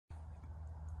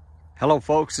Hello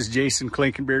folks, it's Jason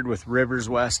Klinkenbeard with Rivers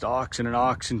West Auction and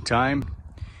Auction Time.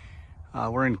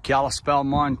 We're in Kalispell,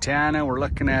 Montana. We're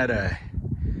looking at a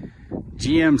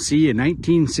GMC, a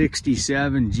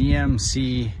 1967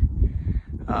 GMC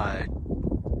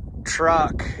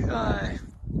truck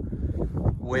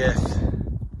with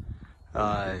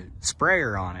a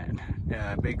sprayer on it.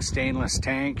 A big stainless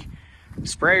tank.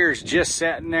 Sprayer's just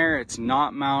sitting there. It's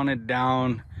not mounted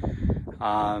down.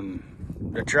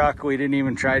 The truck, we didn't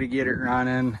even try to get it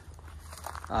running.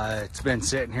 It's been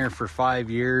sitting here for 5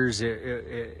 years.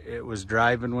 It was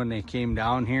driving when they came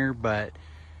down here, but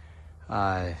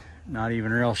not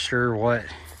even real sure what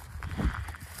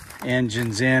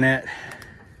engine's in it.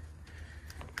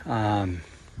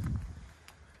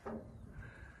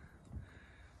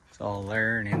 It's all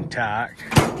there and intact.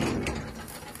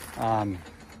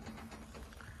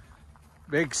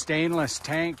 Big stainless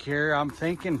tank here. I'm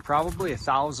thinking probably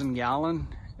 1,000-gallon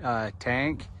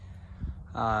tank.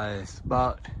 It's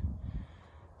about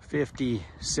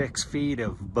 56 feet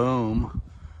of boom.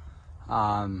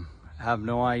 Have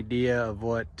no idea of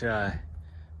what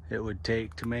it would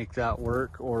take to make that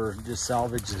work, or just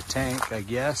salvage the tank, I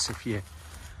guess, if you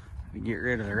get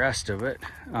rid of the rest of it.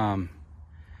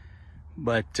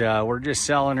 But we're just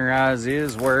selling her as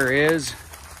is, where is.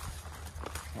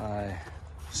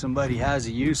 Somebody has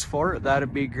a use for it,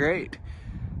 that'd be great.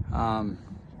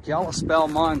 Kalispell,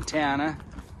 Montana.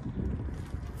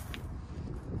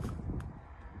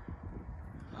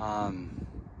 I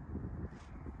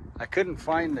couldn't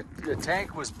find the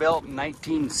tank was built in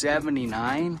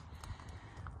 1979,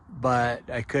 but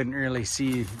I couldn't really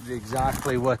see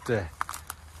exactly what the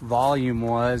volume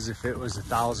was, if it was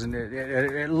 1,000.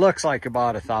 It looks like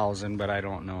about 1,000, but I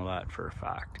don't know that for a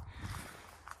fact.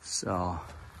 So,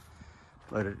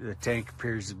 but the tank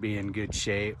appears to be in good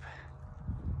shape.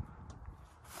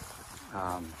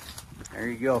 There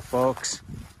you go, folks.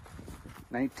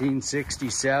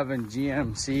 1967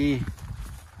 GMC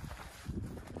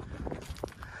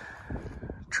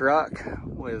truck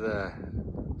with a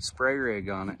spray rig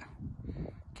on it.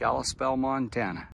 Kalispell, Montana.